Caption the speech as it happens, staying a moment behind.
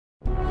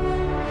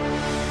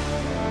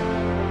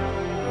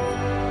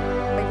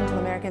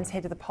Americans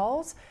head to the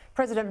polls.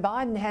 President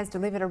Biden has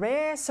delivered a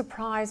rare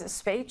surprise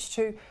speech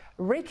to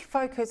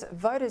refocus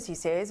voters, he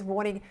says,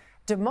 warning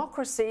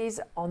democracy's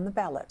on the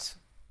ballot.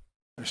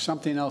 There's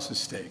something else at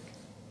stake.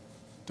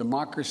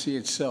 Democracy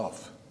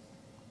itself.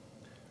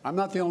 I'm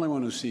not the only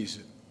one who sees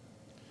it.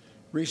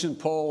 Recent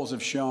polls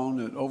have shown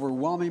that an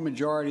overwhelming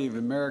majority of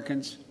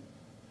Americans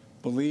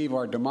believe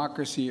our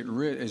democracy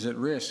is at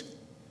risk,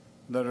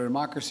 that our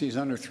democracy is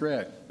under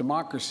threat.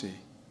 Democracy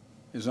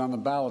is on the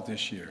ballot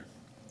this year,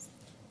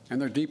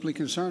 and they're deeply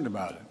concerned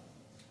about it.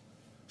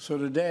 So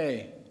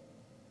today,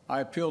 I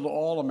appeal to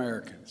all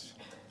Americans,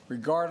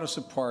 regardless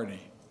of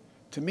party,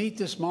 to meet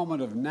this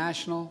moment of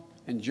national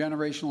and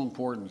generational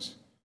importance.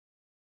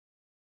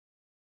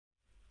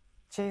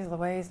 Geez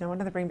Louise, no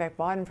wonder they bring back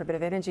Biden for a bit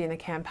of energy in the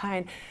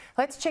campaign.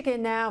 Let's check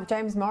in now with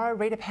James Morrow,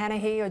 Rita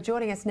Panahi, who are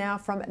joining us now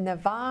from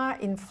Navarre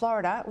in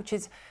Florida, which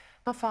is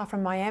not far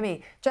from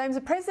Miami. James,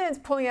 the president's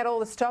pulling out all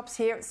the stops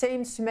here. It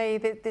seems to me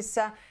that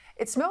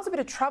it smells a bit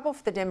of trouble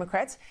for the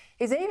Democrats.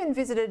 He's even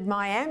visited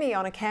Miami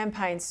on a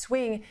campaign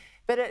swing,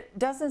 but it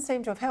doesn't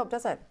seem to have helped,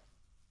 does it?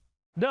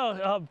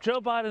 No, Joe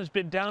Biden's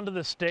been down to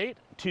the state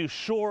to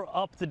shore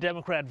up the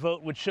Democrat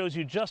vote, which shows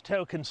you just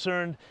how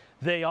concerned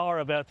they are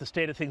about the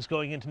state of things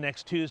going into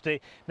next Tuesday.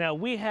 Now,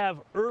 we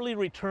have early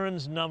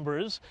returns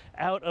numbers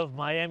out of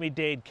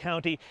Miami-Dade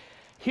County.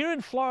 Here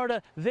in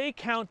Florida, they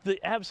count the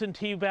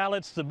absentee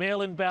ballots, the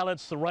mail-in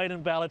ballots, the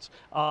write-in ballots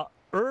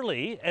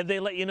early, and they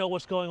let you know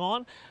what's going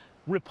on.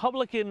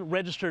 Republican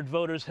registered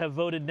voters have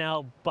voted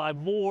now by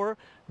more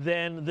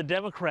than the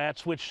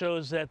Democrats, which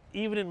shows that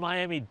even in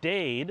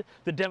Miami-Dade,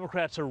 the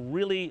Democrats are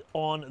really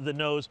on the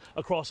nose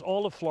across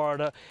all of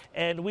Florida.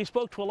 And we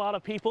spoke to a lot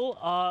of people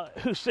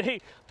who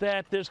say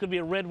that there's going to be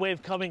a red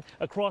wave coming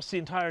across the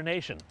entire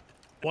nation.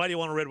 Why do you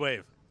want a red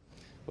wave?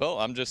 Well,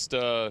 I'm just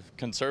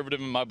conservative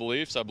in my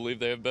beliefs. I believe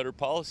they have better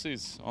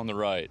policies on the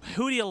right.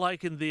 Who do you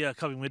like in the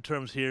coming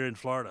midterms here in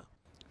Florida?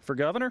 For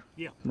governor?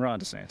 Yeah. Ron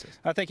DeSantis.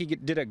 I think he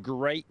did a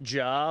great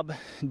job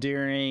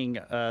during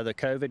the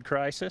COVID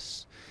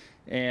crisis,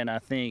 and I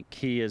think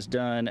he has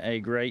done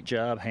a great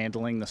job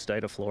handling the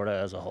state of Florida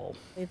as a whole.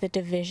 The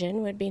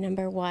division would be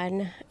number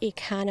one,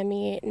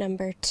 economy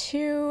number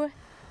two.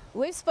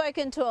 We've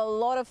spoken to a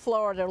lot of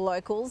Florida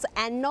locals,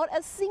 and not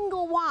a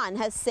single one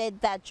has said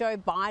that Joe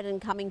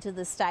Biden coming to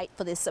the state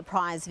for this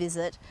surprise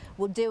visit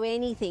will do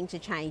anything to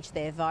change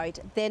their vote.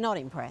 They're not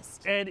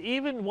impressed. And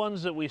even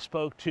ones that we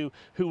spoke to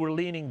who were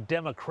leaning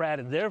Democrat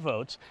in their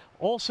votes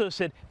also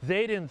said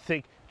they didn't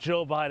think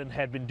Joe Biden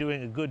had been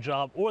doing a good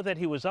job or that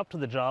he was up to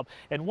the job.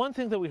 And one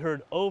thing that we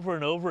heard over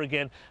and over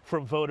again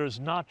from voters,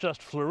 not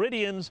just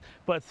Floridians,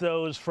 but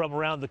those from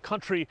around the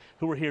country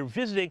who were here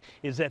visiting,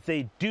 is that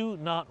they do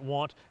not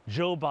want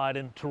Joe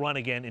Biden to run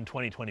again in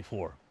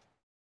 2024.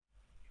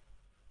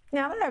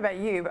 Now, I don't know about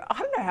you, but I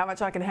don't know how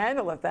much I can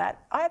handle of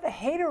that. I have the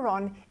heater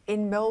on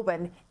in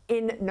Melbourne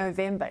in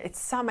November.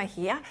 It's summer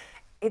here.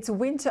 It's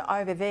winter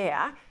over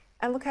there.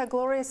 And look how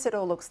glorious it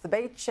all looks. The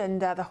beach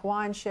and the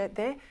Hawaiian shirt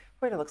there.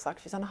 Rita looks like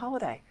she's on a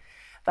holiday.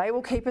 They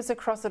will keep us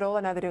across it all.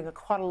 I know they're doing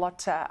quite a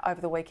lot over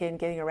the weekend,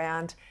 getting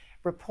around,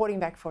 reporting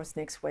back for us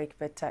next week,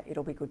 but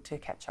it'll be good to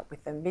catch up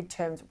with them.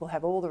 Midterms, we'll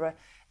have all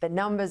the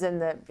numbers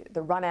and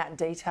the run-out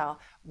detail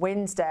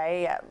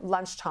Wednesday,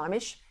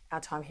 lunchtime-ish,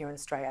 our time here in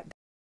Australia.